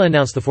 Mandela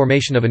announced the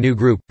formation of a new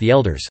group, the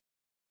Elders.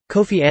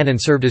 Kofi Annan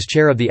served as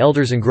chair of the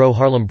Elders and Gro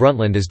Harlem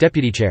Brundtland as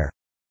deputy chair.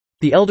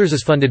 The Elders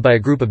is funded by a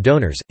group of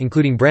donors,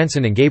 including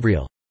Branson and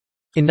Gabriel.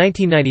 In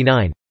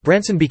 1999,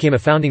 Branson became a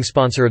founding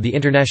sponsor of the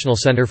International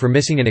Center for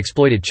Missing and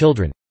Exploited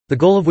Children, the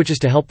goal of which is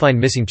to help find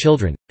missing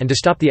children, and to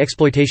stop the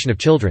exploitation of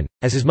children,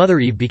 as his mother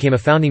Eve became a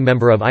founding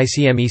member of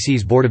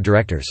ICMEC's board of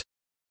directors.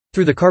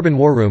 Through the Carbon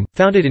War Room,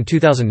 founded in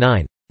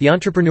 2009, the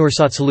entrepreneur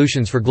sought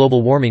solutions for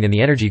global warming and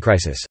the energy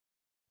crisis.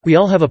 We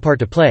all have a part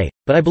to play,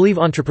 but I believe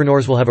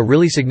entrepreneurs will have a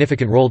really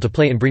significant role to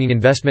play in bringing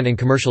investment and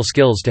commercial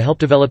skills to help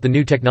develop the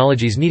new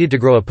technologies needed to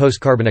grow a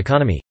post-carbon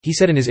economy, he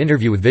said in his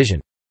interview with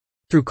Vision.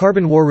 Through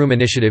Carbon War Room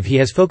initiative, he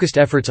has focused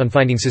efforts on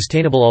finding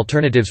sustainable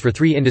alternatives for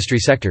 3 industry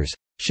sectors: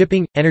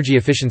 shipping, energy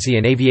efficiency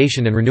and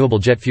aviation, and renewable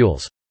jet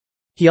fuels.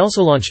 He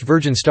also launched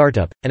Virgin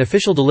Startup, an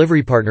official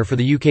delivery partner for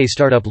the UK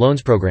Startup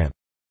Loans Programme.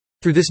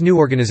 Through this new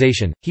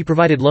organization, he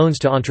provided loans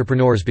to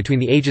entrepreneurs between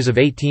the ages of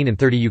 18 and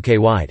 30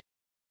 UK-wide.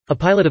 A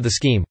pilot of the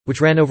scheme,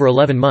 which ran over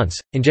 11 months,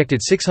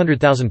 injected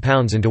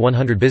 £600,000 into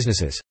 100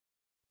 businesses.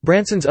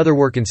 Branson's other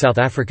work in South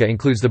Africa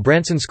includes the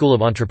Branson School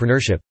of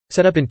Entrepreneurship,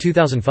 set up in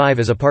 2005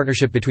 as a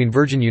partnership between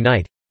Virgin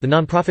Unite, the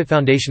non-profit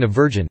foundation of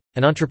Virgin,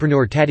 and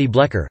entrepreneur Taddy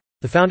Blecker,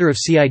 the founder of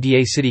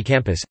CIDA City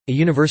Campus, a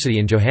university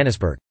in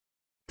Johannesburg.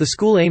 The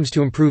school aims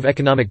to improve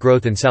economic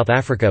growth in South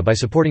Africa by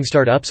supporting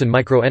start-ups and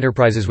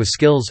micro-enterprises with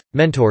skills,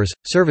 mentors,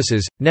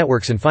 services,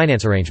 networks and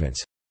finance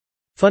arrangements.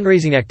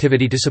 Fundraising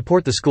activity to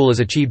support the school is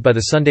achieved by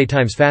the Sunday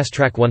Times Fast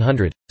Track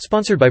 100,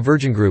 sponsored by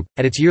Virgin Group,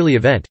 at its yearly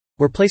event,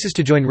 where places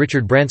to join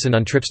Richard Branson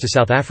on trips to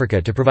South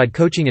Africa to provide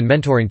coaching and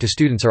mentoring to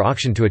students are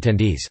auctioned to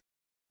attendees.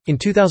 In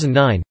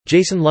 2009,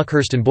 Jason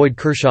Luckhurst and Boyd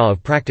Kershaw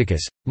of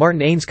Practicus,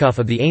 Martin Ainscough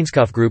of the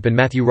Ainscough Group and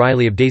Matthew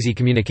Riley of Daisy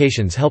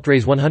Communications helped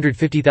raise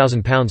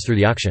 £150,000 through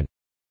the auction.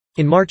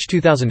 In March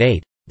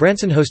 2008,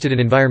 Branson hosted an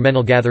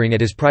environmental gathering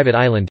at his private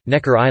island,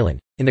 Necker Island,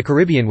 in the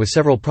Caribbean with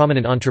several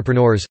prominent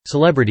entrepreneurs,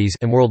 celebrities,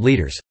 and world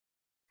leaders.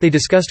 They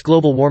discussed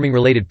global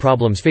warming-related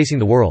problems facing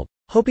the world,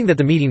 hoping that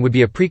the meeting would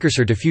be a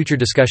precursor to future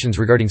discussions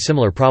regarding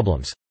similar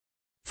problems.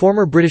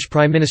 Former British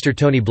Prime Minister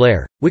Tony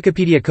Blair,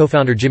 Wikipedia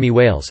co-founder Jimmy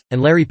Wales,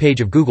 and Larry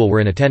Page of Google were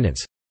in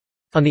attendance.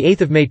 On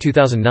 8 May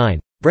 2009,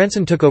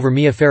 Branson took over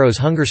Mia Farrow's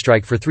hunger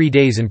strike for 3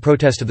 days in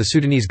protest of the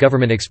Sudanese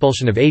government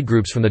expulsion of aid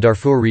groups from the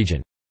Darfur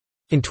region.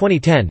 In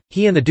 2010,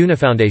 he and the Duna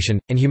Foundation,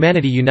 and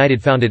Humanity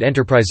United founded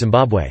Enterprise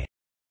Zimbabwe.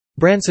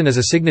 Branson is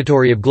a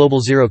signatory of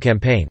Global Zero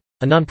Campaign,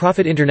 a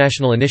non-profit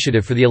international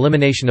initiative for the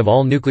elimination of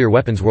all nuclear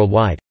weapons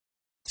worldwide.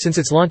 Since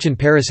its launch in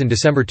Paris in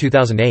December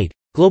 2008,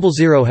 Global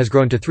Zero has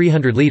grown to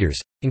 300 leaders,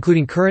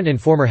 including current and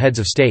former heads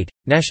of state,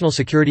 national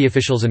security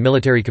officials and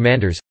military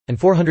commanders, and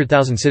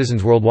 400,000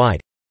 citizens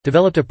worldwide,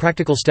 developed a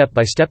practical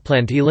step-by-step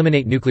plan to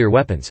eliminate nuclear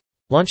weapons,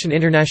 launched an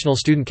international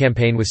student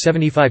campaign with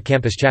 75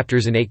 campus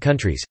chapters in 8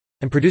 countries,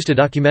 and produced a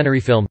documentary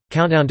film,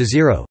 Countdown to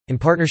Zero, in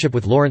partnership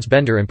with Lawrence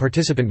Bender and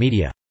Participant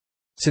Media.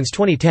 Since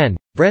 2010,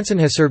 Branson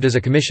has served as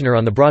a commissioner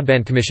on the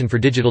Broadband Commission for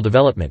Digital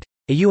Development,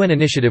 a UN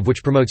initiative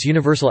which promotes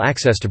universal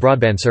access to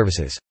broadband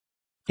services.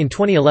 In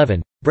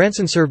 2011,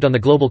 Branson served on the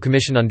Global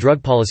Commission on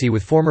Drug Policy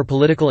with former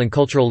political and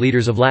cultural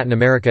leaders of Latin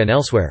America and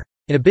elsewhere,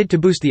 in a bid to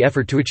boost the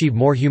effort to achieve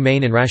more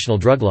humane and rational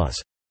drug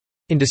laws.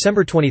 In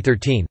December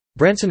 2013,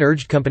 Branson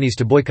urged companies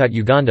to boycott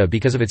Uganda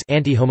because of its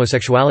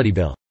anti-homosexuality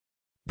bill.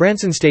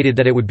 Branson stated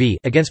that it would be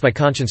against my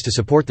conscience to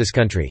support this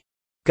country.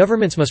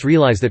 Governments must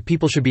realize that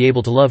people should be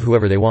able to love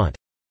whoever they want.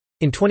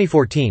 In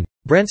 2014,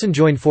 Branson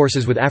joined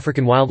forces with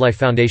African Wildlife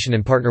Foundation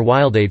and partner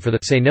WildAid for the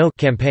Say No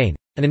campaign,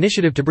 an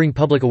initiative to bring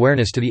public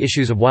awareness to the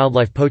issues of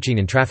wildlife poaching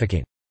and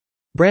trafficking.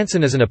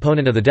 Branson is an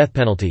opponent of the death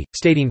penalty,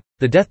 stating,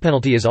 "The death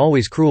penalty is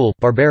always cruel,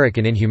 barbaric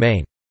and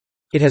inhumane.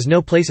 It has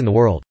no place in the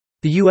world."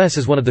 The U.S.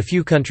 is one of the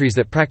few countries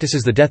that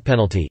practices the death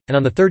penalty, and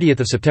on 30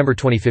 September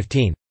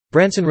 2015,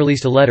 Branson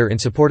released a letter in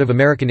support of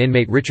American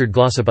inmate Richard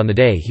Glossop on the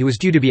day he was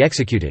due to be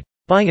executed,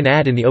 buying an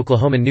ad in the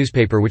Oklahoman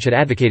newspaper which had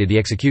advocated the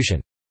execution.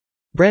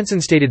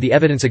 Branson stated the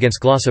evidence against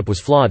Glossop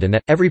was flawed and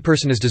that every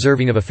person is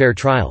deserving of a fair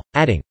trial,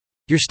 adding,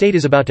 "Your state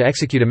is about to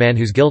execute a man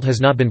whose guilt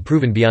has not been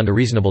proven beyond a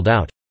reasonable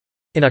doubt."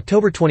 In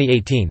October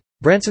 2018,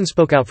 Branson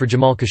spoke out for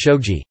Jamal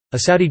Khashoggi, a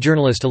Saudi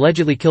journalist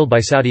allegedly killed by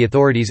Saudi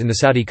authorities in the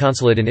Saudi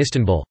consulate in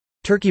Istanbul,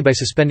 Turkey, by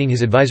suspending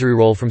his advisory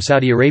role from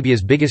Saudi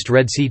Arabia's biggest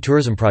Red Sea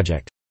tourism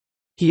project.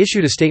 He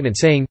issued a statement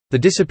saying, "The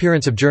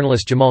disappearance of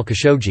journalist Jamal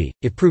Khashoggi,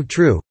 if proved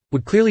true,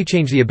 would clearly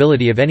change the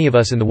ability of any of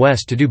us in the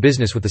West to do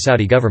business with the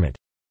Saudi government."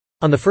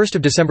 On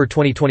 1 December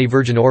 2020,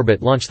 Virgin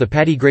Orbit launched the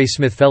Patty Gray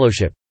Smith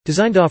Fellowship,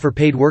 designed to offer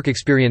paid work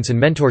experience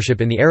and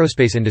mentorship in the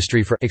aerospace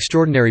industry for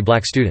extraordinary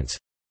black students.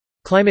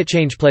 Climate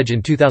Change Pledge.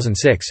 In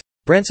 2006,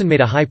 Branson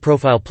made a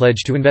high-profile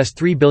pledge to invest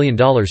 $3 billion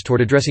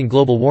toward addressing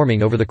global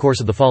warming over the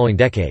course of the following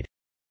decade.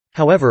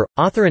 However,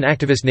 author and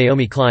activist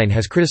Naomi Klein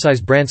has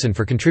criticized Branson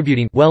for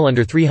contributing well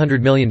under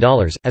 $300 million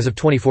as of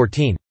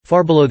 2014,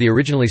 far below the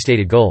originally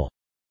stated goal.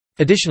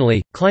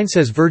 Additionally, Klein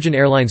says Virgin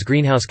Airlines'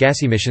 greenhouse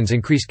gas emissions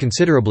increased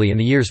considerably in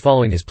the years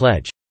following his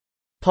pledge.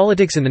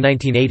 Politics. In the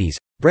 1980s,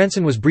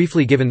 Branson was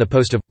briefly given the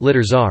post of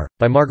 «litter czar»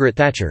 by Margaret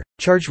Thatcher,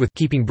 charged with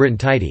 «keeping Britain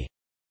tidy».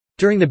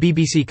 During the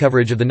BBC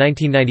coverage of the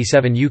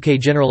 1997 UK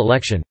general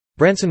election,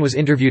 Branson was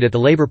interviewed at the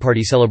Labour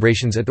Party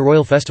celebrations at the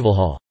Royal Festival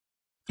Hall.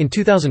 In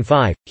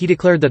 2005, he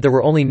declared that there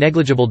were only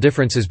negligible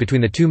differences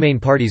between the two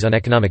main parties on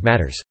economic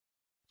matters.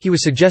 He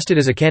was suggested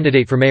as a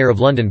candidate for Mayor of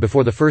London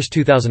before the first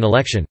 2000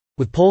 election,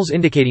 with polls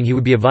indicating he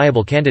would be a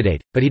viable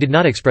candidate, but he did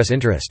not express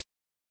interest.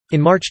 In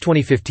March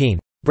 2015,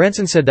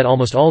 Branson said that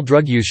almost all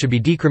drug use should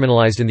be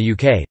decriminalised in the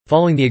UK,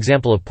 following the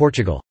example of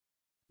Portugal.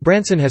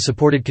 Branson has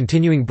supported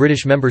continuing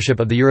British membership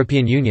of the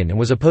European Union and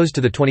was opposed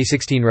to the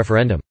 2016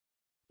 referendum.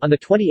 On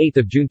 28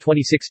 June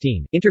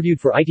 2016, interviewed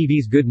for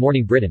ITV's Good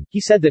Morning Britain, he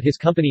said that his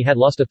company had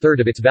lost a third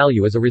of its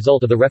value as a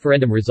result of the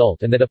referendum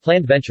result and that a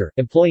planned venture,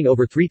 employing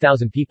over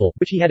 3,000 people,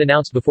 which he had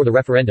announced before the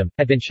referendum,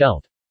 had been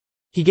shelved.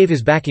 He gave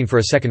his backing for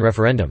a second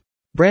referendum.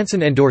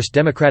 Branson endorsed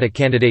Democratic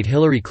candidate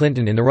Hillary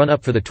Clinton in the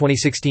run-up for the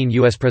 2016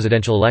 U.S.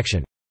 presidential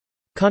election.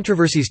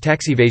 Controversies.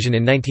 Tax evasion.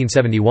 In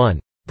 1971,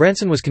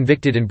 Branson was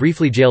convicted and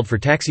briefly jailed for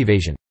tax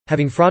evasion,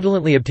 having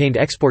fraudulently obtained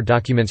export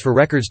documents for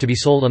records to be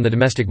sold on the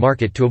domestic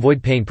market to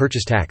avoid paying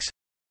purchase tax.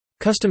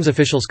 Customs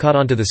officials caught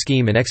on to the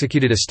scheme and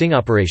executed a sting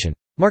operation,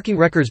 marking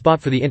records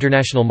bought for the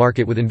international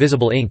market with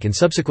invisible ink and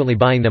subsequently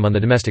buying them on the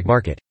domestic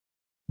market.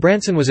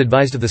 Branson was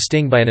advised of the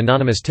sting by an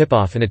anonymous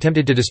tip-off and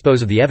attempted to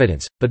dispose of the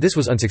evidence, but this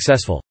was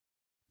unsuccessful.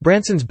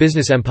 Branson's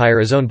business empire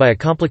is owned by a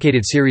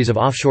complicated series of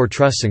offshore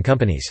trusts and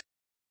companies.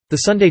 The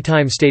Sunday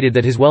Times stated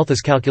that his wealth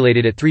is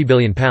calculated at £3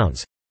 billion.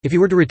 If he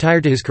were to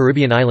retire to his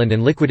Caribbean island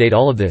and liquidate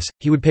all of this,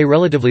 he would pay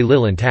relatively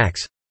little in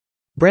tax.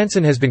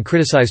 Branson has been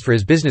criticized for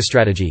his business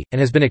strategy,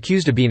 and has been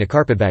accused of being a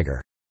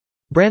carpetbagger.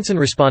 Branson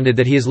responded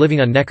that he is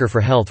living on Necker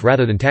for health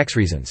rather than tax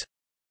reasons.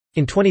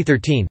 In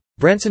 2013,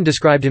 Branson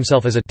described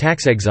himself as a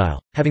tax exile,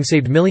 having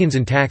saved millions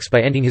in tax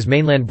by ending his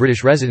mainland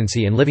British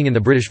residency and living in the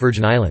British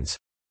Virgin Islands.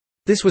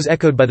 This was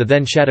echoed by the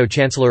then Shadow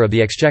Chancellor of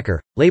the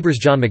Exchequer, Labour's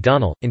John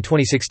McDonnell, in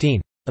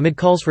 2016, amid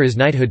calls for his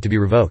knighthood to be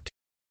revoked.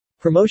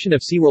 Promotion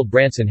of SeaWorld.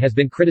 Branson has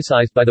been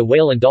criticized by the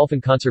Whale and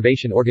Dolphin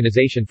Conservation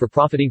Organization for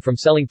profiting from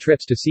selling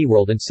trips to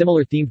SeaWorld and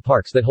similar themed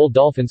parks that hold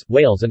dolphins,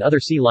 whales and other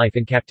sea life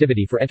in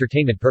captivity for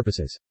entertainment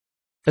purposes.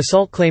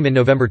 Assault claim. In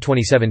November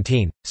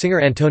 2017,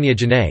 singer Antonia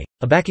Janae,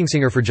 a backing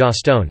singer for Joss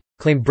Stone,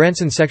 claimed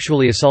Branson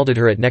sexually assaulted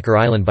her at Necker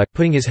Island by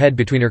putting his head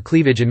between her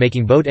cleavage and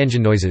making boat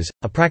engine noises,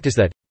 a practice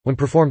that, when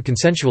performed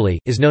consensually,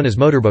 is known as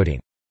motorboating.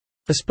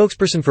 A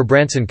spokesperson for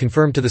Branson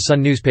confirmed to the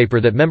Sun newspaper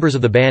that members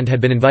of the band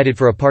had been invited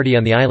for a party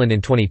on the island in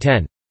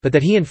 2010, but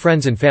that he and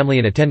friends and family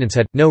in attendance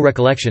had no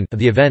recollection of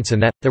the events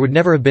and that there would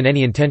never have been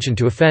any intention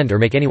to offend or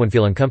make anyone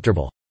feel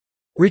uncomfortable.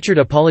 Richard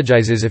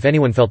apologizes if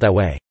anyone felt that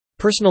way.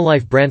 Personal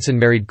life. Branson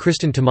married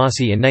Kristen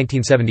Tomasi in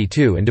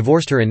 1972 and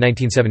divorced her in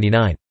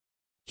 1979.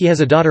 He has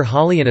a daughter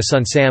Holly and a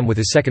son Sam with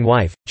his second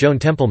wife, Joan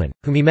Templeman,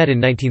 whom he met in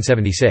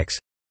 1976.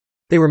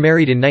 They were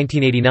married in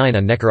 1989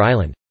 on Necker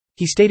Island.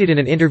 He stated in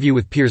an interview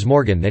with Piers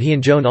Morgan that he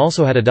and Joan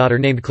also had a daughter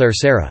named Claire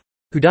Sarah,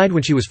 who died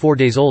when she was 4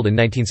 days old in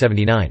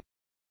 1979.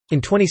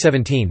 In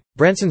 2017,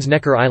 Branson's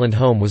Necker Island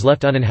home was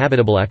left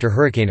uninhabitable after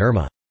Hurricane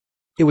Irma.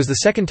 It was the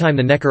second time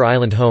the Necker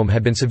Island home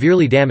had been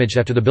severely damaged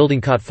after the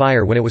building caught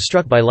fire when it was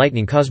struck by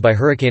lightning caused by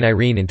Hurricane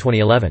Irene in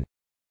 2011.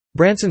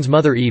 Branson's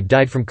mother Eve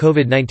died from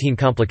COVID-19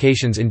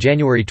 complications in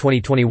January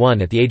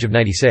 2021 at the age of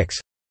 96.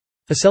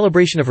 A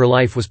celebration of her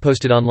life was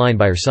posted online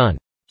by her son.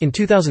 In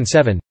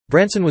 2007,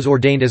 Branson was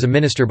ordained as a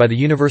minister by the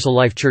Universal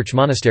Life Church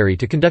Monastery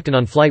to conduct an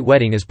on-flight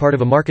wedding as part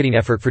of a marketing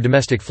effort for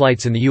domestic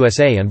flights in the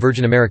USA on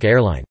Virgin America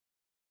Airline.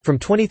 From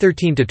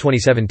 2013 to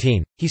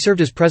 2017, he served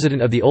as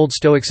president of the Old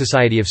Stoic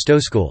Society of Stowe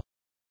School.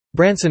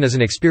 Branson is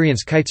an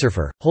experienced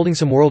kitesurfer, holding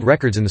some world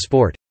records in the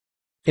sport.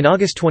 In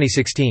August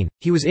 2016,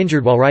 he was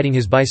injured while riding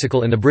his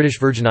bicycle in the British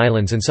Virgin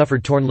Islands and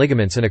suffered torn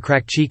ligaments and a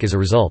cracked cheek as a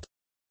result.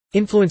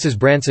 Influences.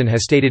 Branson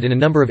has stated in a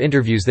number of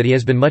interviews that he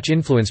has been much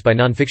influenced by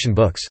non-fiction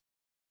books.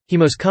 He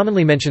most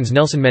commonly mentions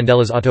Nelson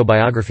Mandela's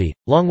autobiography,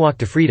 Long Walk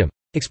to Freedom,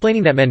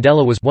 explaining that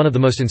Mandela was one of the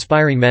most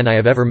inspiring men I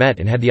have ever met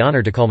and had the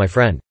honor to call my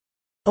friend.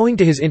 Owing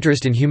to his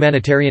interest in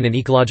humanitarian and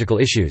ecological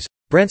issues,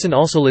 Branson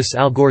also lists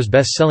Al Gore's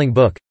best-selling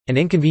book, An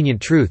Inconvenient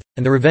Truth,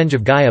 and The Revenge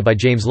of Gaia by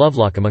James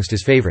Lovelock amongst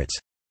his favorites.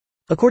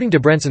 According to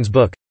Branson's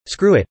book,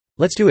 Screw It,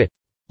 Let's Do It,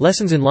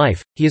 Lessons in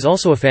Life, he is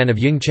also a fan of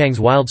Yung Chang's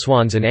Wild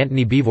Swans and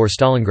Antony Beevor's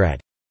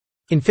Stalingrad.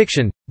 In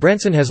fiction,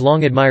 Branson has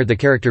long admired the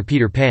character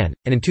Peter Pan,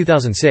 and in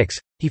 2006,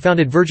 he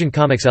founded Virgin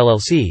Comics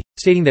LLC,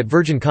 stating that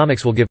Virgin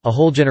Comics will give a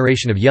whole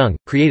generation of young,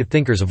 creative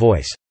thinkers a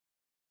voice.